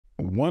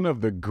One of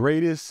the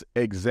greatest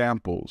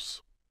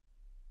examples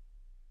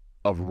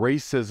of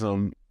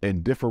racism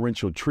and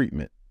differential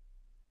treatment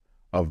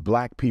of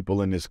Black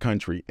people in this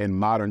country in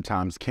modern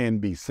times can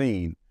be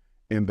seen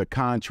in the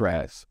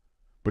contrast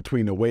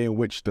between the way in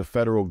which the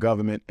federal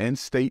government and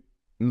state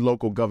and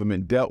local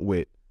government dealt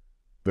with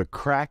the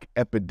crack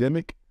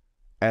epidemic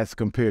as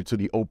compared to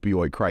the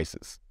opioid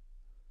crisis.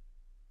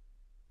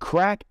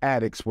 Crack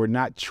addicts were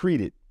not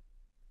treated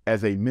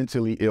as a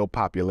mentally ill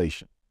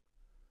population.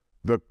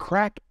 The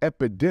crack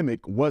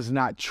epidemic was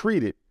not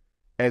treated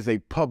as a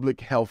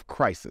public health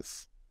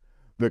crisis.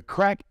 The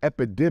crack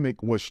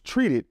epidemic was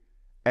treated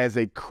as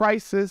a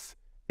crisis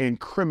in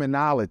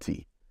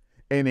criminality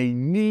and a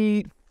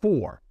need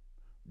for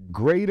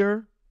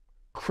greater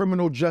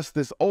criminal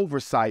justice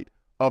oversight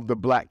of the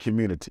Black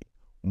community.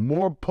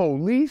 More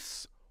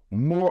police,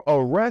 more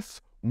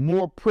arrests,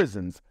 more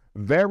prisons,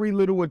 very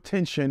little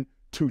attention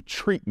to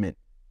treatment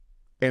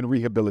and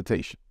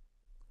rehabilitation.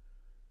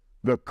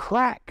 The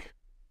crack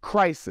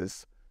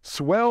crisis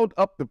swelled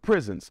up the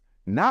prisons,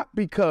 not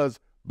because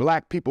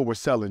Black people were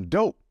selling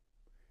dope.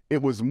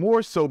 It was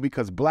more so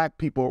because Black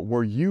people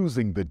were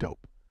using the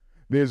dope.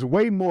 There's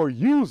way more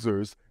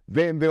users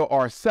than there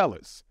are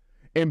sellers.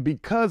 And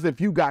because if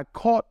you got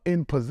caught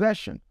in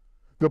possession,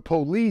 the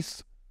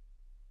police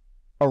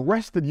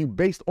arrested you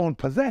based on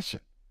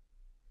possession.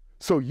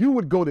 So you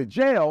would go to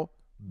jail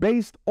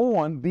based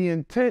on the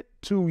intent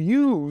to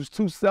use,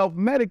 to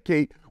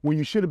self-medicate, when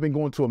you should have been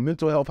going to a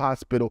mental health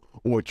hospital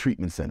or a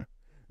treatment center.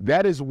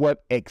 That is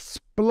what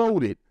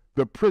exploded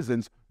the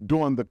prisons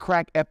during the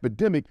crack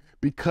epidemic,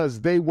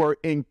 because they were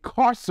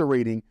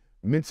incarcerating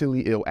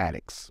mentally ill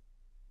addicts.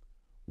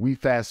 We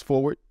fast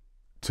forward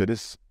to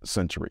this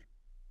century,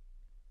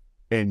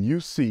 and you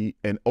see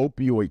an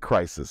opioid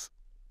crisis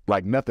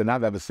like nothing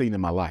I've ever seen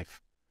in my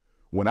life.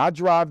 When I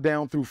drive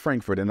down through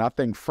Frankfurt, and I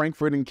think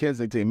Frankfurt and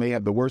Kensington may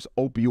have the worst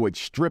opioid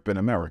strip in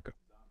America,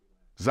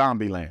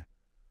 Zombieland.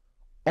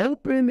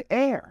 Open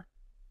air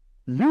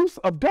use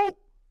of dope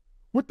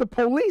with the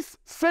police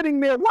sitting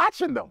there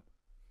watching them.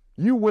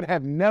 You would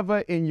have never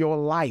in your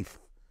life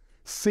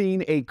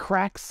seen a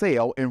crack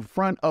sale in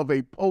front of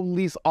a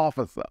police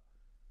officer,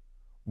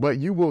 but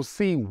you will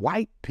see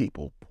white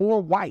people, poor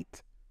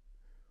white,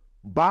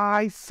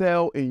 buy,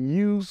 sell, and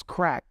use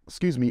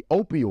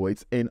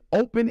opioids in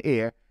open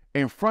air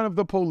in front of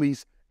the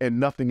police, and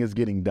nothing is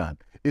getting done.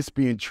 It's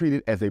being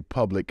treated as a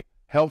public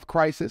health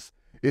crisis.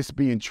 It's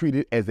being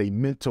treated as a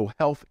mental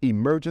health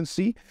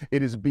emergency.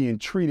 It is being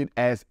treated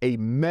as a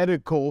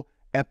medical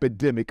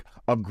epidemic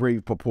of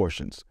grave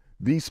proportions.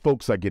 These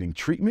folks are getting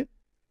treatment.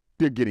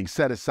 They're getting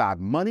set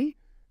aside money.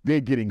 They're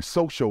getting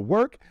social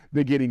work.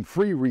 They're getting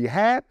free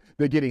rehab.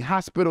 They're getting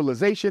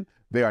hospitalization.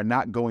 They are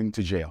not going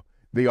to jail.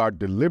 They are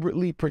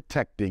deliberately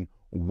protecting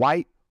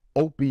white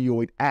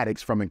opioid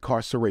addicts from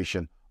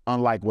incarceration,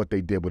 unlike what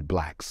they did with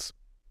Blacks.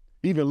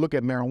 Even look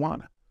at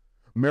marijuana.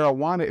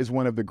 Marijuana is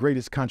one of the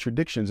greatest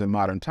contradictions in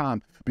modern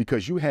time,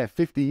 because you had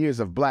 50 years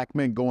of Black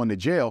men going to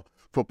jail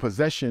for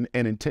possession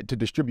and intent to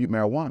distribute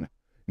marijuana.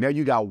 Now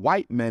you got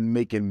white men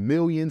making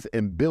millions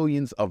and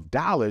billions of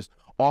dollars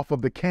off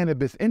of the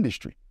cannabis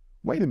industry.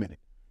 Wait a minute.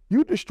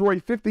 You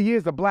destroyed 50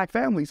 years of Black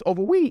families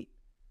over weed.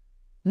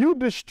 You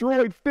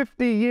destroyed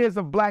 50 years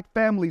of Black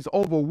families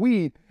over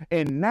weed,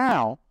 and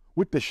now,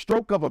 with the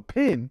stroke of a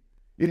pen,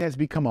 it has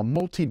become a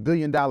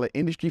multi-billion-dollar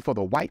industry for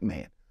the white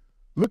man.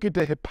 Look at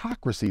the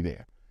hypocrisy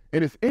there.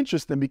 And it's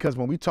interesting because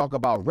when we talk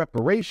about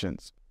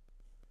reparations,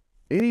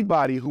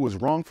 anybody who was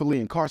wrongfully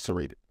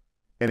incarcerated,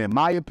 and in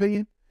my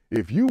opinion,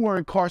 if you were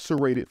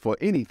incarcerated for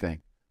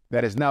anything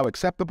that is now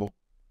acceptable,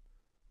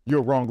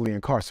 you're wrongly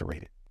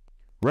incarcerated.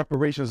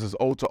 Reparations is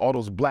owed to all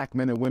those Black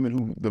men and women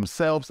who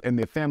themselves and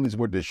their families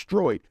were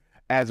destroyed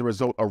as a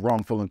result of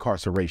wrongful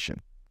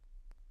incarceration.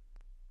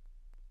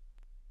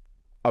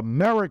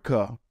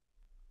 America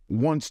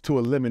wants to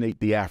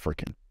eliminate the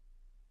African,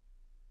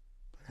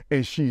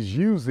 and she's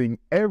using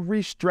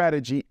every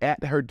strategy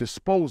at her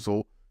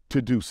disposal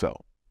to do so.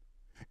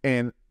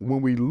 And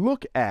when we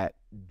look at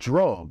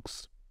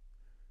drugs,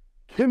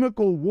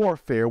 chemical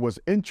warfare was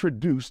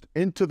introduced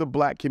into the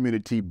Black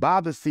community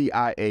by the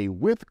CIA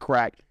with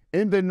crack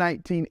in the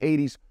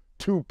 1980s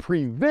to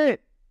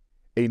prevent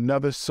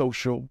another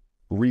social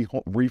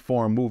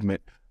reform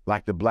movement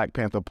like the Black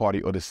Panther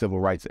Party or the Civil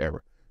Rights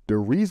era. The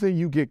reason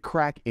you get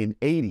crack in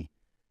 80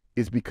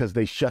 is because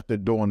they shut the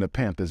door on the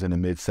Panthers in the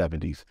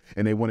mid-70s,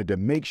 and they wanted to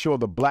make sure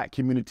the Black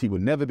community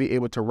would never be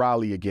able to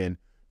rally again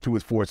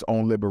for its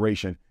own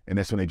liberation, and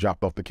that's when they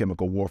dropped off the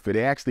chemical warfare.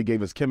 They actually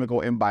gave us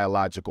chemical and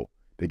biological.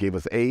 They gave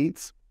us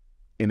AIDS,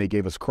 and they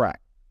gave us crack.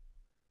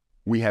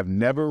 We have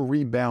never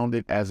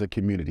rebounded as a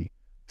community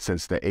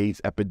since the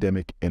AIDS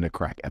epidemic and the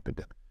crack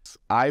epidemic.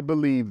 I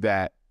believe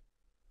that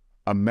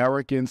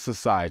American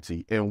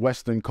society and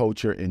Western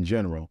culture in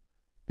general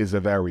is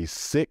a very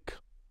sick,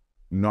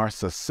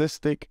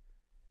 narcissistic,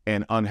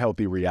 and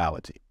unhealthy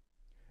reality.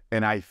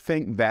 And I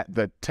think that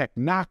the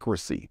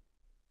technocracy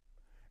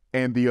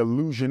and the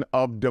illusion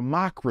of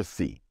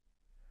democracy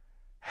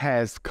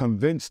has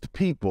convinced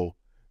people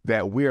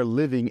that we're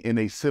living in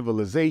a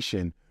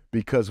civilization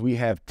because we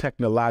have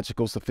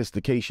technological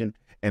sophistication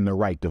and the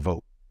right to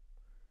vote.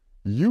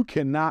 You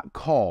cannot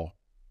call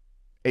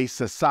a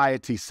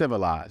society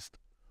civilized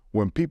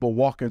when people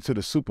walk into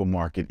the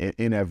supermarket and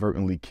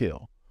inadvertently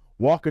kill,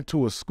 walk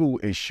into a school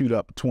and shoot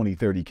up 20,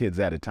 30 kids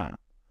at a time,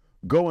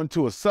 go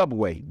into a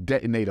subway,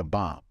 detonate a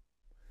bomb,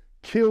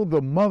 kill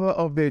the mother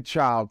of their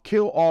child,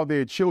 kill all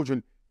their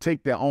children,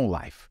 take their own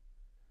life.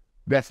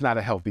 That's not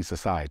a healthy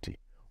society.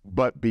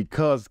 But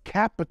because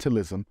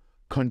capitalism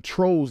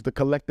controls the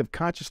collective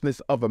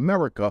consciousness of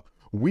America,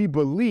 we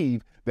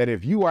believe that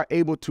if you are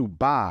able to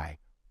buy,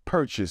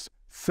 purchase,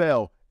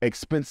 sell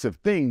expensive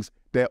things,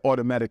 that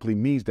automatically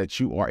means that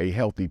you are a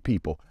healthy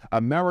people.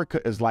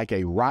 America is like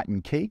a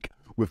rotten cake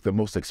with the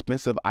most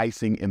expensive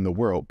icing in the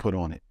world put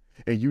on it.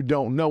 And you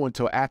don't know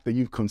until after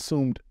you've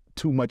consumed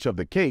too much of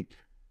the cake,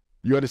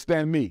 you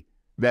understand me,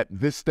 that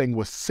this thing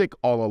was sick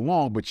all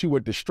along, but you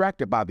were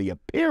distracted by the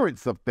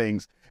appearance of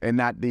things and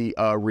not the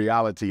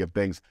reality of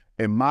things.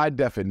 In my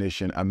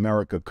definition,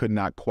 America could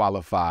not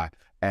qualify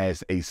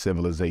as a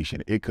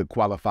civilization. It could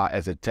qualify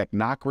as a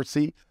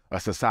technocracy, a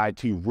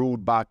society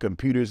ruled by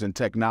computers and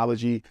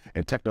technology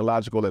and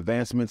technological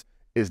advancements.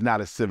 Is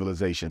not a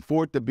civilization.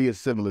 For it to be a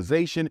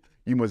civilization,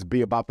 you must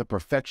be about the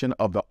perfection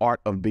of the art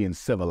of being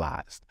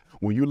civilized.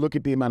 When you look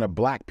at the amount of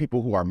black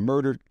people who are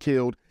murdered,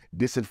 killed,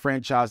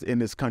 disenfranchised in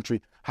this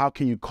country, how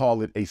can you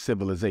call it a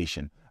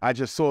civilization? I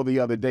just saw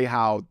the other day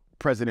how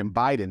President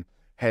Biden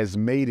has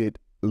made it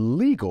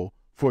legal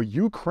for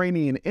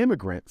Ukrainian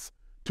immigrants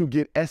to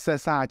get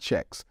SSI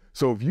checks.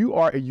 So if you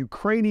are a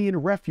Ukrainian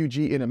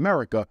refugee in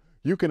America,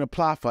 you can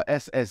apply for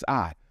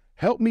SSI.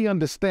 Help me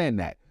understand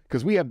that,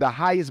 because we have the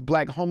highest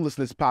black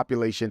homelessness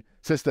population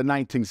since the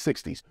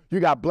 1960s.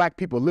 You got black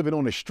people living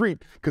on the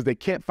street because they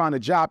can't find a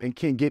job and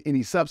can't get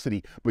any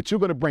subsidy. But you're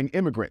going to bring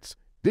immigrants,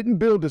 didn't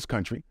build this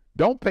country,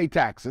 don't pay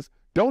taxes,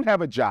 don't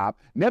have a job,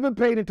 never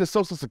paid into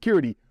Social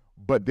Security,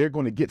 but they're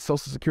going to get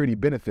Social Security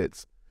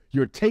benefits.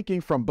 You're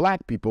taking from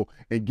black people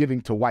and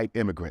giving to white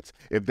immigrants.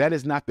 If that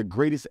is not the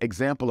greatest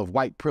example of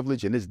white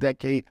privilege in this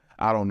decade,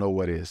 I don't know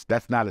what is.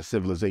 That's not a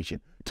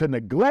civilization. To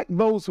neglect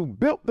those who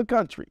built the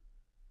country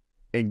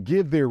and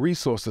give their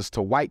resources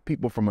to white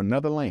people from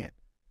another land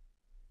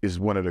is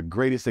one of the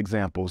greatest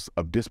examples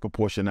of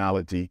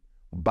disproportionality,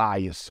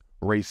 bias,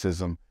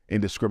 racism,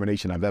 and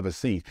discrimination I've ever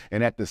seen.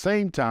 And at the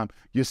same time,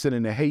 you're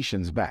sending the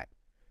Haitians back.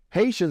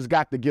 Haitians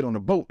got to get on a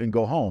boat and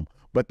go home,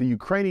 but the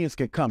Ukrainians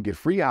can come get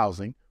free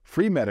housing,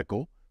 free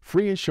medical,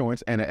 free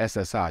insurance, and an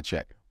SSI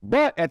check.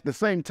 But at the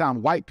same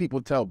time, white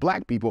people tell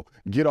black people,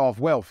 get off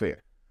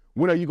welfare.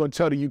 When are you going to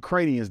tell the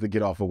Ukrainians to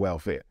get off of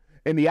welfare?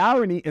 And the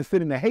irony in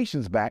sending the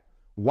Haitians back,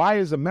 why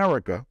is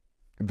America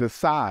the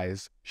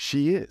size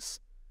she is?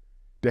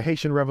 The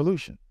Haitian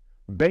Revolution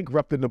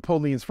bankrupted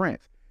Napoleon's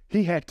France.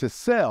 He had to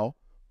sell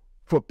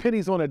for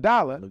pennies on a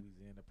dollar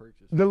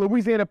the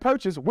Louisiana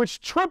Purchase,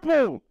 which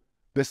tripled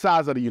the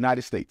size of the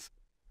United States.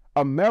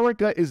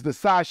 America is the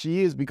size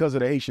she is because of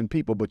the Haitian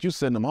people, but you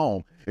send them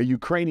home, and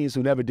Ukrainians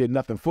who never did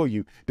nothing for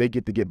you, they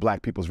get to get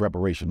black people's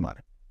reparation money.